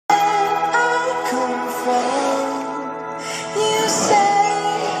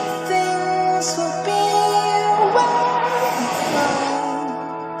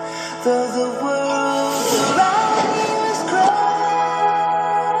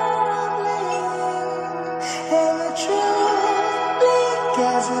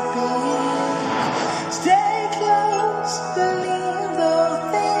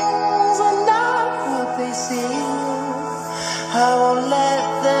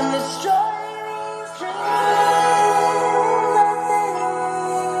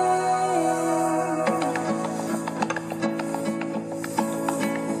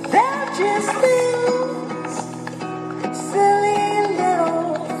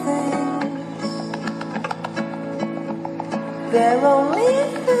They're only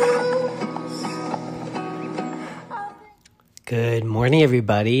Good morning,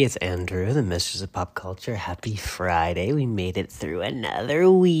 everybody. It's Andrew, the Mistress of Pop Culture. Happy Friday. We made it through another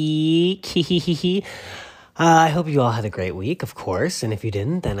week. I hope you all had a great week, of course. And if you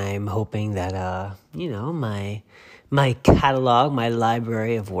didn't, then I'm hoping that, my catalog, my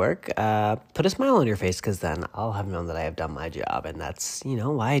library of work, put a smile on your face, because then I'll have known that I have done my job. And that's,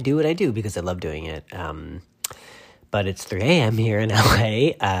 why I do what I do, because I love doing it. But it's 3 a.m. here in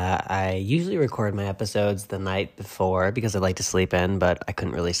LA. I usually record my episodes the night before because I like to sleep in, but I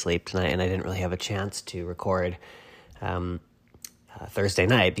couldn't really sleep tonight, and I didn't really have a chance to record Thursday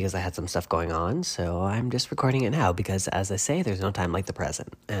night because I had some stuff going on. So I'm just recording it now because, as I say, there's no time like the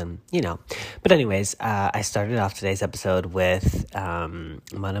present. But anyways, I started off today's episode with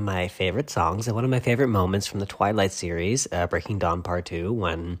one of my favorite songs and one of my favorite moments from the Twilight series, Breaking Dawn Part 2,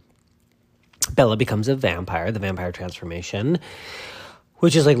 when Bella becomes a vampire, the vampire transformation,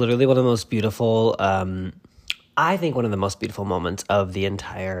 which is like literally one of the most beautiful, I think one of the most beautiful moments of the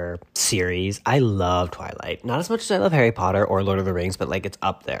entire series. I love Twilight. Not as much as I love Harry Potter or Lord of the Rings, but like it's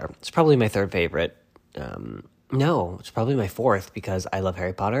up there. It's probably my third favorite. No, it's probably my fourth because I love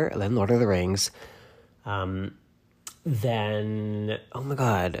Harry Potter, then Lord of the Rings. Then, oh my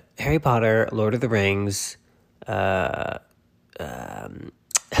God, Harry Potter, Lord of the Rings,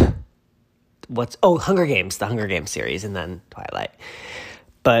 Hunger Games, the Hunger Games series, and then Twilight.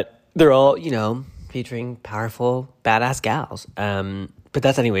 But they're all, featuring powerful, badass gals. But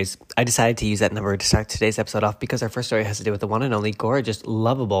that's anyways, I decided to use that number to start today's episode off because our first story has to do with the one and only gorgeous,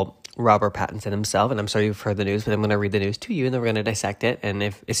 lovable Robert Pattinson himself. And I'm sorry you've heard the news, but I'm going to read the news to you, and then we're going to dissect it. And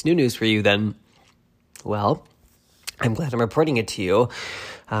if it's new news for you, then, well, I'm glad I'm reporting it to you.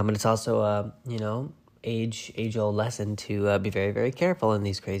 And it's also, age-old lesson to be very, very careful in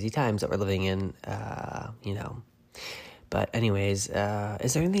these crazy times that we're living in, But anyways, is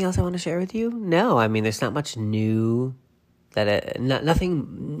there anything else I want to share with you? No, I mean, there's not much new, not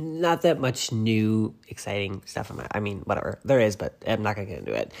that much new, exciting stuff. Whatever. There is, but I'm not going to get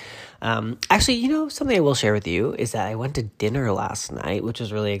into it. Actually, something I will share with you is that I went to dinner last night, which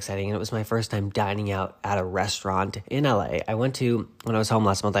was really exciting, and it was my first time dining out at a restaurant in LA. When I was home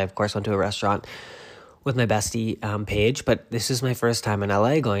last month, I, of course, went to a restaurant with my bestie, Paige, but this is my first time in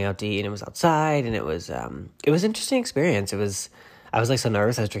LA going out to eat, and it was outside, and it was an interesting experience. I was like so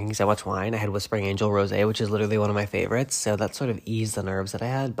nervous. I was drinking so much wine. I had Whispering Angel Rosé, which is literally one of my favorites, so that sort of eased the nerves that I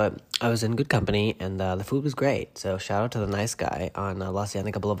had, but I was in good company, and the food was great, so shout out to the nice guy on La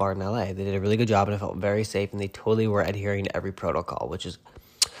Cienega Boulevard in LA. They did a really good job, and I felt very safe, and they totally were adhering to every protocol, which is,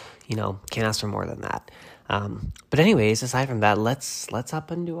 can't ask for more than that. But anyways, aside from that, let's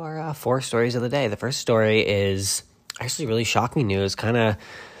hop into our 4 stories of the day. The first story is actually really shocking news, kind of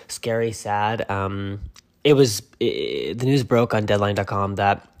scary, sad. The news broke on Deadline.com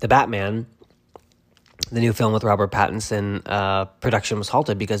that The Batman, the new film with Robert Pattinson, production was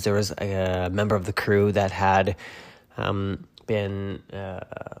halted because there was a member of the crew that had been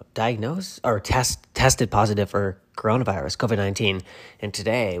diagnosed or tested positive for coronavirus, COVID-19. And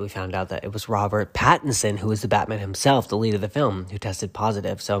today we found out that it was Robert Pattinson, who is the Batman himself, the lead of the film, who tested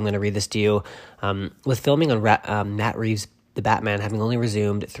positive. So I'm going to read this to you. With filming on Matt Reeves' The Batman having only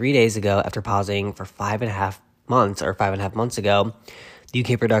resumed 3 days ago after pausing for 5.5 months ago, the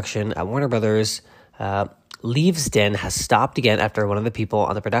UK production at Warner Brothers Leavesden has stopped again after one of the people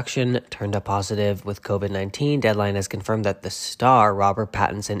on the production turned up positive with COVID-19. Deadline has confirmed that the star, Robert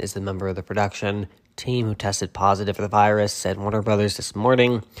Pattinson, is the member of the production team who tested positive for the virus, said Warner Brothers this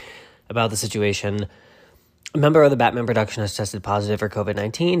morning about the situation. A member of the Batman production has tested positive for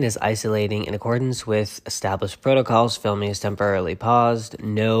COVID-19 and is isolating in accordance with established protocols. Filming is temporarily paused.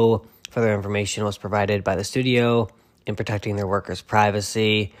 No further information was provided by the studio in protecting their workers'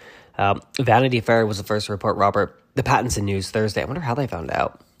 privacy. Vanity Fair was the first to report the Pattinson news Thursday. I wonder how they found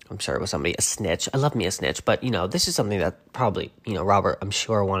out. I'm sure it was somebody, a snitch. I love me a snitch, but, this is something that probably, Robert, I'm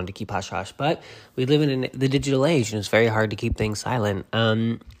sure, wanted to keep hush-hush. But we live in the digital age, and it's very hard to keep things silent.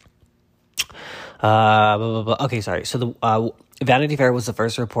 Okay, sorry. So the Vanity Fair was the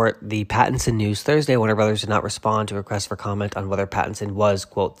first to report the Pattinson news Thursday. Warner Brothers did not respond to requests for comment on whether Pattinson was,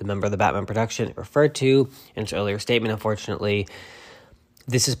 quote, the member of the Batman production it referred to in its earlier statement. Unfortunately,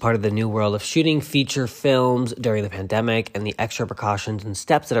 this is part of the new world of shooting feature films during the pandemic and the extra precautions and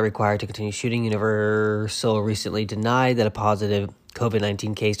steps that are required to continue shooting. Universal recently denied that a positive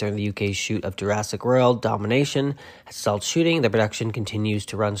COVID-19 case during the UK's shoot of Jurassic World Domination has stalled shooting. The production continues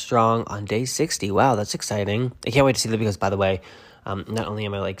to run strong on day 60. Wow, that's exciting. I can't wait to see that because, by the way, not only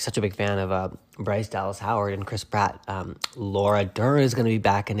am I such a big fan of Bryce Dallas Howard and Chris Pratt, Laura Dern is going to be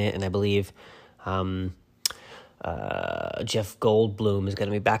back in it, and I believe Jeff Goldblum is going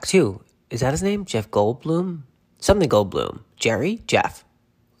to be back too. Is that his name? Jeff Goldblum? Something Goldblum. Jerry? Jeff.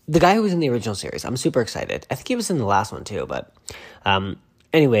 The guy who was in the original series. I'm super excited. I think he was in the last one too, but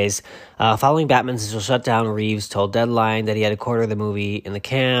anyways, following Batman's initial shutdown, Reeves told Deadline that he had a quarter of the movie in the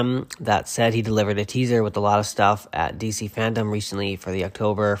can. That said, he delivered a teaser with a lot of stuff at DC Fandom recently for the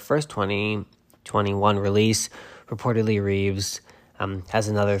October 1st, 2021 release. Reportedly, Reeves has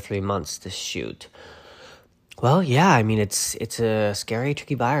another 3 months to shoot. Well, yeah, I mean, it's a scary,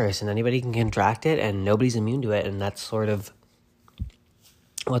 tricky virus, and anybody can contract it, and nobody's immune to it, and that's sort of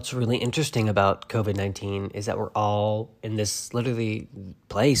what's really interesting about COVID-19 is that we're all in this literally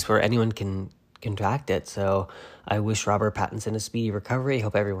place where anyone can contract it. So I wish Robert Pattinson a speedy recovery. I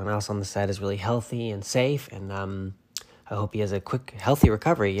hope everyone else on the set is really healthy and safe. And I hope he has a quick, healthy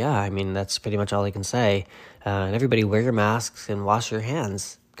recovery. Yeah, I mean, that's pretty much all I can say. And everybody wear your masks and wash your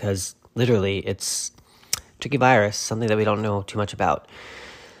hands because literally it's a tricky virus, something that we don't know too much about.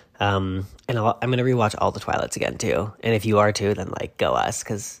 And I'm going to rewatch all the Twilights again, too. And if you are, too, then, go us,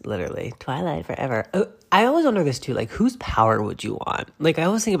 because literally, Twilight forever. I always wonder this, too, whose power would you want? I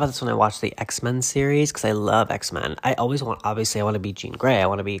always think about this when I watch the X-Men series, because I love X-Men. I always obviously, I want to be Jean Grey. I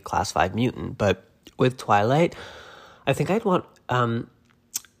want to be Class 5 mutant. But with Twilight, I think I'd want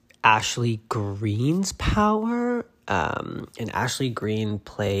Ashley Greene's power. And Ashley Greene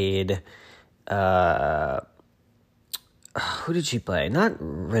played... who did she play? Not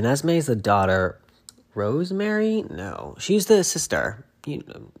Renesmee's the daughter. Rosemary? No. She's the sister.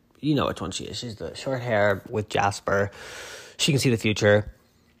 You know which one she is. She's the short hair with Jasper. She can see the future.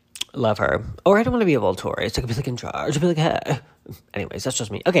 Love her. Or I don't want to be a Volturi. So I could be in charge. I'd be hey. Anyways, that's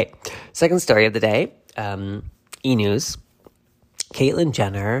just me. Okay. Second story of the day. E-News. Caitlyn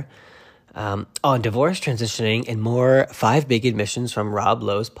Jenner. On divorce, transitioning, and more 5 big admissions from Rob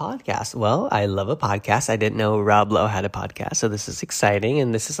Lowe's podcast. Well, I love a podcast. I didn't know Rob Lowe had a podcast, so this is exciting,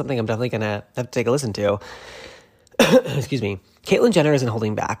 and this is something I'm definitely going to have to take a listen to. Excuse me. Caitlyn Jenner isn't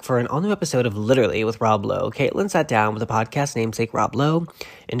holding back. For an all-new episode of Literally with Rob Lowe, Caitlyn sat down with a podcast namesake Rob Lowe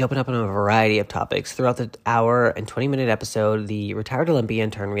and opened up on a variety of topics. Throughout the hour and 20-minute episode, the retired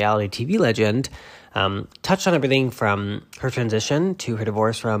Olympian turned reality TV legend touched on everything from her transition to her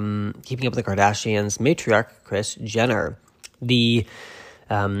divorce from Keeping Up with the Kardashians matriarch Kris Jenner.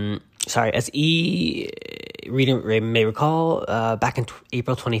 As reader may recall, back in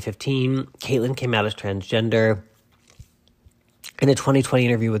April 2015, Caitlyn came out as transgender. In a 2020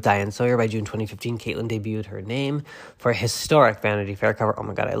 interview with Diane Sawyer by June 2015, Caitlyn debuted her name for a historic Vanity Fair cover. Oh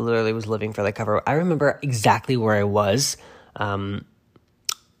my God, I literally was living for that cover. I remember exactly where I was in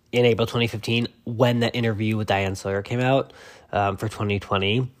April 2015 when that interview with Diane Sawyer came out for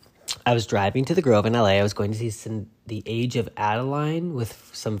 2020. I was driving to the Grove in LA. I was going to see The Age of Adeline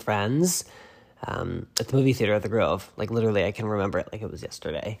with some friends at the movie theater at the Grove. Literally, I can remember it like it was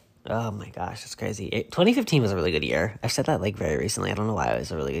yesterday. Oh my gosh, that's crazy. 2015 was a really good year. I've said that very recently. I don't know why it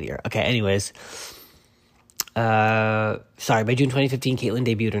was a really good year. Okay, anyways. By June 2015, Caitlyn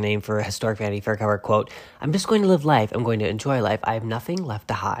debuted her name for a historic Vanity Fair cover. Quote, "I'm just going to live life. I'm going to enjoy life. I have nothing left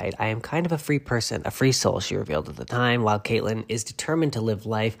to hide. I am kind of a free person, a free soul," she revealed at the time. While Caitlyn is determined to live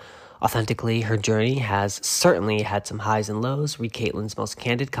life authentically, her journey has certainly had some highs and lows. Read Caitlyn's most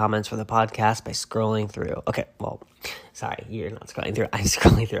candid comments for the podcast by scrolling through. Okay, well, sorry, you're not scrolling through. I'm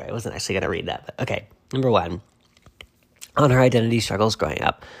scrolling through. I wasn't actually going to read that, but okay. Number 1, on her identity struggles growing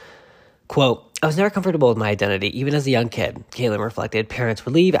up. Quote, "I was never comfortable with my identity, even as a young kid," Caitlyn reflected. "Parents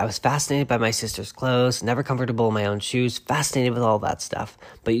would leave. I was fascinated by my sister's clothes, never comfortable in my own shoes, fascinated with all that stuff.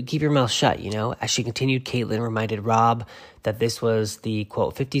 But you keep your mouth shut, you know?" As she continued, Caitlyn reminded Rob that this was the,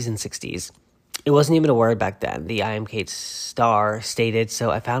 quote, 50s and 60s. "It wasn't even a word back then," the I Am Kate star stated,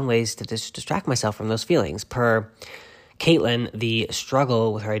 "so I found ways to distract myself from those feelings." Per Caitlyn, the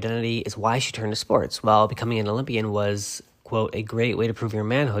struggle with her identity is why she turned to sports. While becoming an Olympian was, quote, "a great way to prove your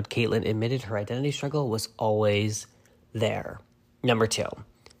manhood," Caitlyn admitted her identity struggle was always there. Number 2,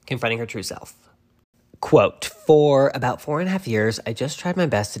 confronting her true self. Quote, "For about 4.5 years, I just tried my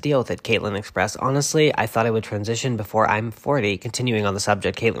best to deal with it," Caitlyn expressed. "Honestly, I thought I would transition before I'm 40. Continuing on the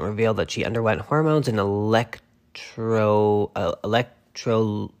subject, Caitlyn revealed that she underwent hormones and electrolysis.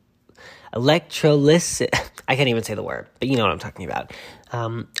 I can't even say the word, but you know what I'm talking about.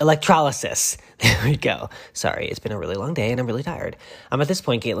 Electrolysis. There we go. Sorry, it's been a really long day and I'm really tired. At this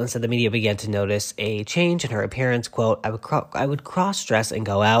point, Caitlyn said the media began to notice a change in her appearance. Quote, I would cross-dress and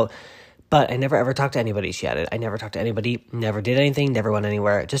go out, but I never ever talked to anybody," she added. "I never talked to anybody, never did anything, never went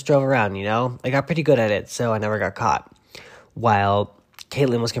anywhere. Just drove around, you know? I got pretty good at it, so I never got caught." While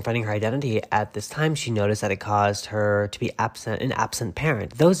Caitlyn was confronting her identity at this time, she noticed that it caused her to be an absent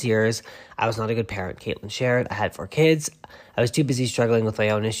parent. Those years, I was not a good parent, Caitlyn shared. I had 4 kids. I was too busy struggling with my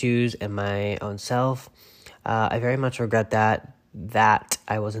own issues and my own self. I very much regret that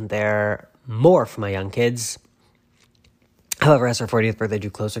I wasn't there more for my young kids. However, as her 40th birthday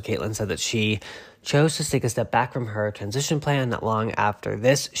drew closer, Caitlyn said that she chose to take a step back from her transition plan. Not long after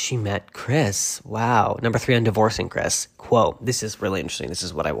this, she met Chris. Wow. Number 3 on divorcing Chris. Quote, this is really interesting. This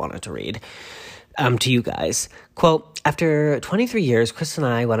is what I wanted to read to you guys. Quote, after 23 years, Chris and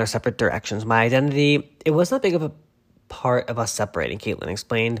I went our separate directions. My identity, it was not big of a part of us separating, Caitlyn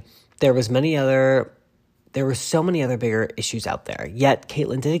explained. There were so many other bigger issues out there. Yet,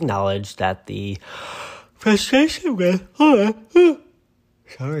 Caitlyn did acknowledge that the frustration with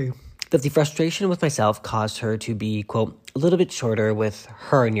myself caused her to be, quote, a little bit shorter with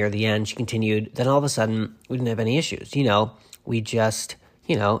her near the end. She continued, then all of a sudden, we didn't have any issues. We just,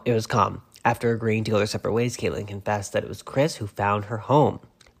 it was calm. After agreeing to go their separate ways, Caitlyn confessed that it was Chris who found her home.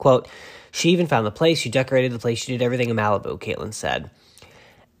 Quote, she even found the place. She decorated the place. She did everything in Malibu, Caitlyn said.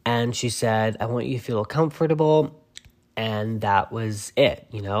 And she said, I want you to feel comfortable. And that was it,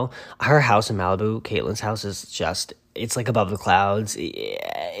 Her house in Malibu, Caitlyn's house, is just, it's like above the clouds.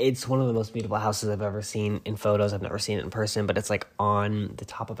 It's one of the most beautiful houses I've ever seen in photos. I've never seen it in person, but it's like on the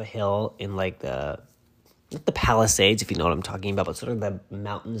top of a hill in like not the Palisades, if you know what I'm talking about, but sort of the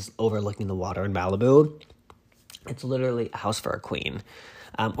mountains overlooking the water in Malibu. It's literally a house for a queen.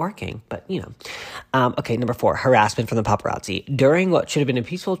 Or a king, but Okay, number 4, harassment from the paparazzi. During what should have been a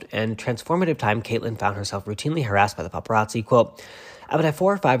peaceful and transformative time, Caitlyn found herself routinely harassed by the paparazzi. Quote, I would have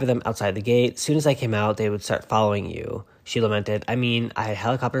 4 or 5 of them outside the gate. As soon as I came out, they would start following you, she lamented. I had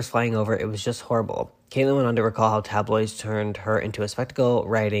helicopters flying over. It was just horrible. Caitlyn went on to recall how tabloids turned her into a spectacle,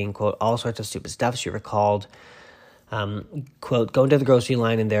 writing, quote, all sorts of stupid stuff. She recalled, quote, going to the grocery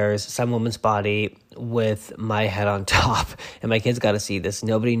line and there's some woman's body with my head on top and my kids got to see this.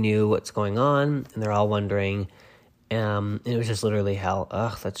 Nobody knew what's going on and they're all wondering. And it was just literally hell.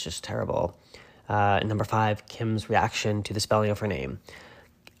 Ugh, that's just terrible. Number 5, Kim's reaction to the spelling of her name.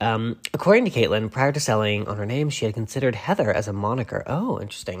 According to Caitlyn, prior to selling on her name, she had considered Heather as a moniker. Oh,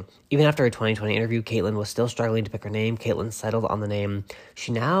 interesting. Even after her 2020 interview, Caitlyn was still struggling to pick her name. Caitlyn settled on the name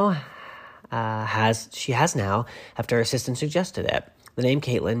she has now after her assistant suggested it. The name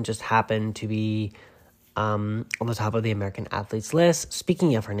Caitlyn just happened to be on the top of the American athletes list.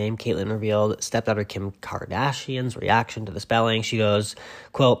 Speaking of her name, Caitlyn revealed stepdaughter Kim Kardashian's reaction to the spelling. She goes,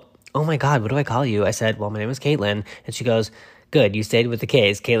 quote, oh my God, what do I call you? I said, well, my name is Caitlyn. And she goes, good, you stayed with the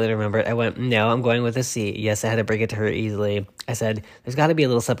K's. Caitlyn remembered. I went, no, I'm going with a C. Yes, I had to break it to her easily. I said, there's got to be a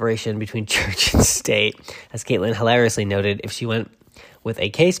little separation between church and state. As Caitlyn hilariously noted, if she went with a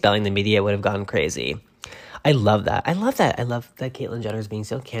K spelling, the media would have gone crazy. I love that. I love that Caitlyn Jenner is being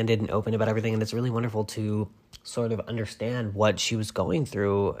so candid and open about everything, and it's really wonderful to sort of understand what she was going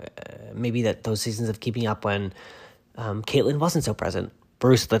through. Maybe that those seasons of Keeping Up when Caitlyn wasn't so present.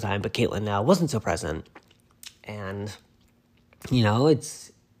 Bruce at the time, but Caitlyn now wasn't so present. And,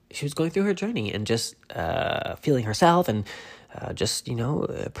 she was going through her journey and just feeling herself and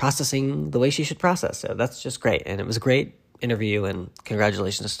processing the way she should process. So that's just great. And it was a great interview, and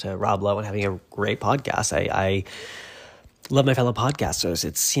congratulations to Rob Lowe on having a great podcast. I love my fellow podcasters.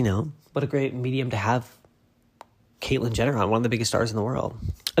 It's, what a great medium to have Caitlyn Jenner on, one of the biggest stars in the world.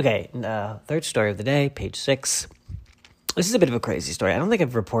 Okay, third story of the day, page 6. This is a bit of a crazy story. I don't think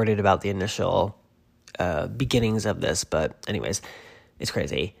I've reported about the initial beginnings of this, but anyways, it's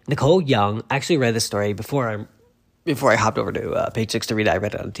crazy. Nicole Young, I actually read this story before I hopped over to page 6 to read it. I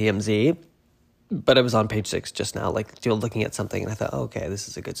read it on TMZ, but I was on page 6 just now, looking at something, and I thought, okay, this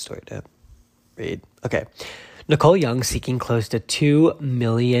is a good story to read. Okay. Nicole Young seeking close to $2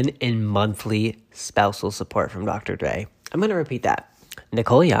 million in monthly spousal support from Dr. Dre. I'm going to repeat that.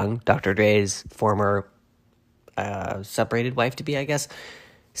 Nicole Young, Dr. Dre's former separated wife-to-be, I guess,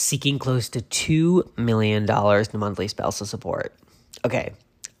 seeking close to $2 million in monthly spousal support. Okay,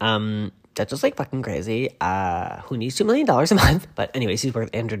 that's just fucking crazy. Who needs $2 million a month? But anyways, he's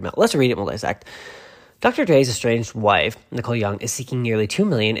worth $100 million. Let's read it and we'll dissect. Dr. Dre's estranged wife, Nicole Young, is seeking nearly $2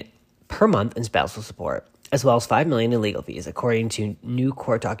 million per month in spousal support, as well as $5 million in legal fees, according to new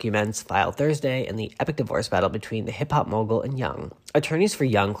court documents filed Thursday in the epic divorce battle between the hip-hop mogul and Young. Attorneys for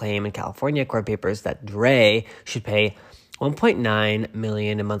Young claim in California court papers that Dre should pay $1.9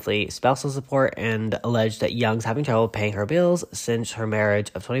 million in monthly spousal support and allege that Young's having trouble paying her bills since her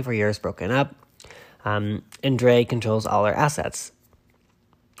marriage of 24 years broken up, and Dre controls all her assets.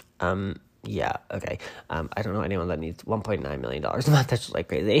 Yeah, okay. I don't know anyone that needs $1.9 million a month. That's just like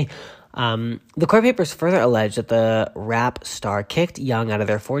crazy. The court papers further allege that the rap star kicked Young out of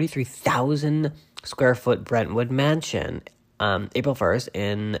their 43,000 square foot Brentwood mansion April 1st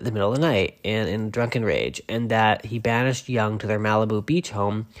in the middle of the night and in drunken rage, and that he banished Young to their Malibu beach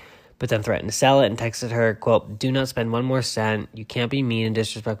home, but then threatened to sell it and texted her, quote, "Do not spend one more cent. You can't be mean and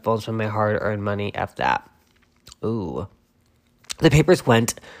disrespectful and spend my hard-earned money. F that." Ooh. The papers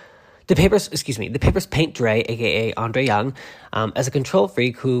paint Dre, a.k.a. Andre Young, as a control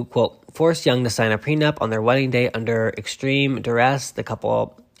freak who, quote, forced Young to sign a prenup on their wedding day under extreme duress. The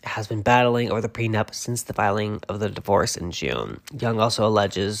couple has been battling over the prenup since the filing of the divorce in June. Young also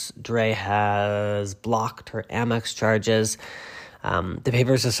alleges Dre has blocked her Amex charges. The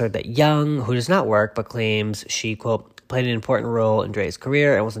papers assert that Young, who does not work but claims she, quote, played an important role in Dre's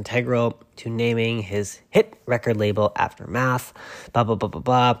career and was integral to naming his hit record label Aftermath, blah, blah, blah, blah,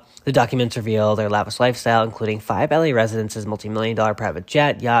 blah. The documents reveal their lavish lifestyle, including 5 LA residences, multi-million-dollar private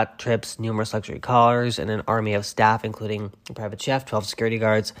jet, yacht trips, numerous luxury cars, and an army of staff, including a private chef, 12 security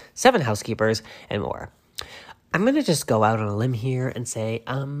guards, 7 housekeepers, and more. I'm going to just go out on a limb here and say,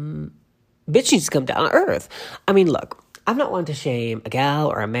 bitch needs to come down to earth. I mean, look, I'm not one to shame a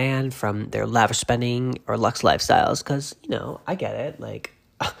gal or a man from their lavish spending or luxe lifestyles because, I get it. Like,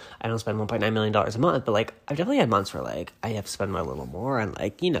 I don't spend $1.9 million a month, but, like, I've definitely had months where, like, I have to spend a little more and,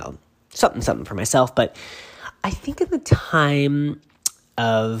 like, something for myself. But I think in the time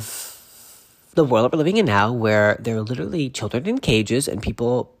of the world that we're living in now where there are literally children in cages and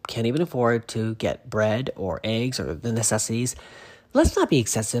people can't even afford to get bread or eggs or the necessities, let's not be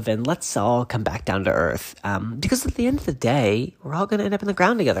excessive and let's all come back down to earth. Because at the end of the day, we're all going to end up in the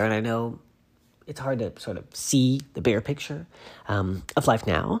ground together. And I know it's hard to sort of see the bigger picture of life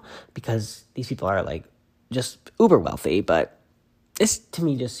now because these people are like just uber wealthy. But this to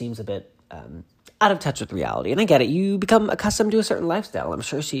me just seems a bit out of touch with reality. And I get it. You become accustomed to a certain lifestyle. I'm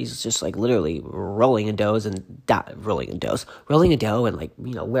sure she's just like literally rolling a dough and like,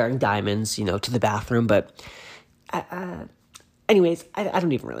 wearing diamonds, to the bathroom. But anyways, I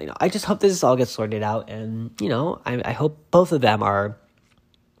don't even really know. I just hope this all gets sorted out. And, I hope both of them are,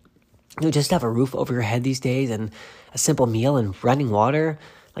 just have a roof over your head these days and a simple meal and running water.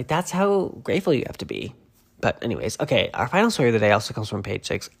 Like, that's how grateful you have to be. But anyways, okay, our final story of the day also comes from Page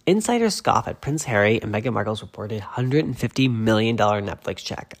 6. Insiders scoff at Prince Harry and Meghan Markle's reported $150 million Netflix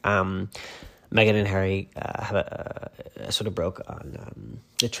check. Meghan and Harry sort of broke on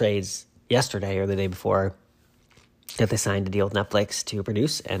the trades yesterday or the day before that they signed a deal with Netflix to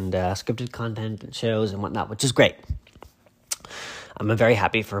produce and scripted content and shows and whatnot, which is great. I'm very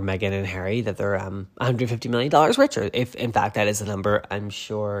happy for Meghan and Harry that they're $150 million richer. If, in fact, that is the number, I'm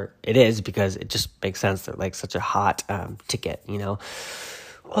sure it is because it just makes sense. They're like such a hot ticket, Well,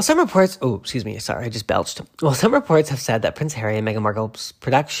 some reports... Oh, excuse me. Sorry, I just belched. Well, some reports have said that Prince Harry and Meghan Markle's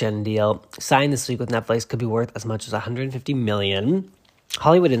production deal signed this week with Netflix could be worth as much as $150 million.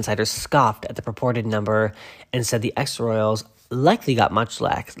 Hollywood insiders scoffed at the purported number and said the ex-royals likely got much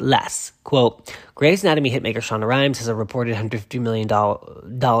less. Quote, Grey's Anatomy hitmaker Shonda Rhimes has a reported $150 million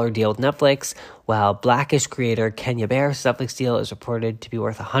deal with Netflix, while Blackish creator Kenya Barris' Netflix deal is reported to be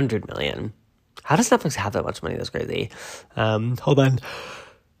worth $100 million. How does Netflix have that much money? That's crazy. Hold on.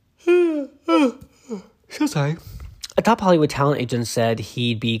 So sorry. A top Hollywood talent agent said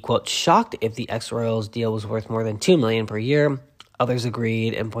he'd be, quote, shocked if the ex-royals deal was worth more than $2 million per year. Others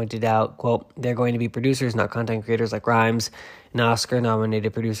agreed and pointed out, quote, they're going to be producers, not content creators like Rhimes. An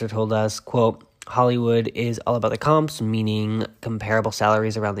Oscar-nominated producer told us, quote, Hollywood is all about the comps, meaning comparable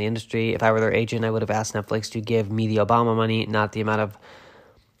salaries around the industry. If I were their agent, I would have asked Netflix to give me the Obama money, not the amount of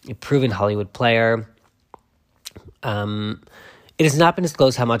a proven Hollywood player. It has not been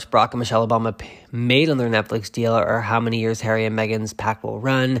disclosed how much Barack and Michelle Obama made on their Netflix deal or how many years Harry and Meghan's pact will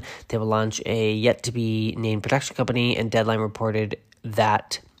run. They will launch a yet-to-be-named production company, and Deadline reported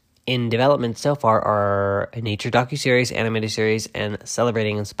that in development so far are a nature docuseries, animated series, and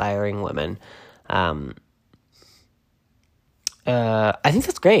celebrating inspiring women. I think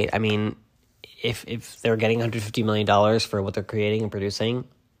that's great. I mean, if they're getting $150 million for what they're creating and producing,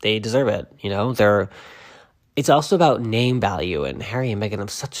 they deserve it. It's also about name value, and Harry and Meghan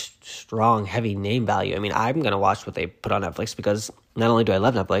have such strong, heavy name value. I mean, I'm going to watch what they put on Netflix because not only do I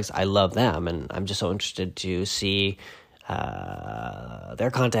love Netflix, I love them, and I'm just so interested to see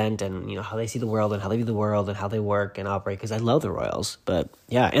their content and, how they see the world and how they view the world and how they work and operate because I love the royals. But,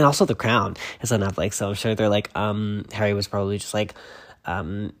 yeah, and also The Crown is on Netflix, so I'm sure they're like, Harry was probably just like,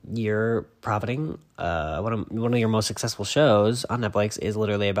 you're profiting one of your most successful shows on Netflix is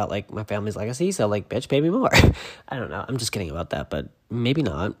literally about like my family's legacy, so like bitch, pay me more. I don't know, I'm just kidding about that, but maybe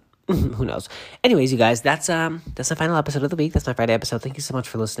not. Who knows? Anyways, you guys, that's the final episode of the week. That's my Friday episode. Thank you so much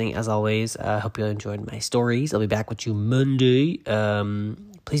for listening. As always, I hope you enjoyed my stories. I'll be back with you Monday.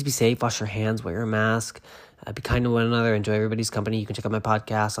 Please be safe. Wash your hands. Wear your mask. Be kind to one another. Enjoy everybody's company. You can check out my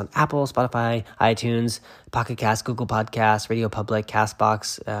podcast on Apple, Spotify, iTunes, Pocket Cast, Google Podcasts, Radio Public,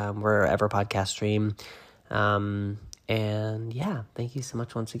 CastBox, wherever podcasts stream. And yeah, thank you so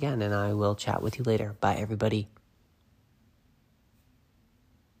much once again, and I will chat with you later. Bye, everybody.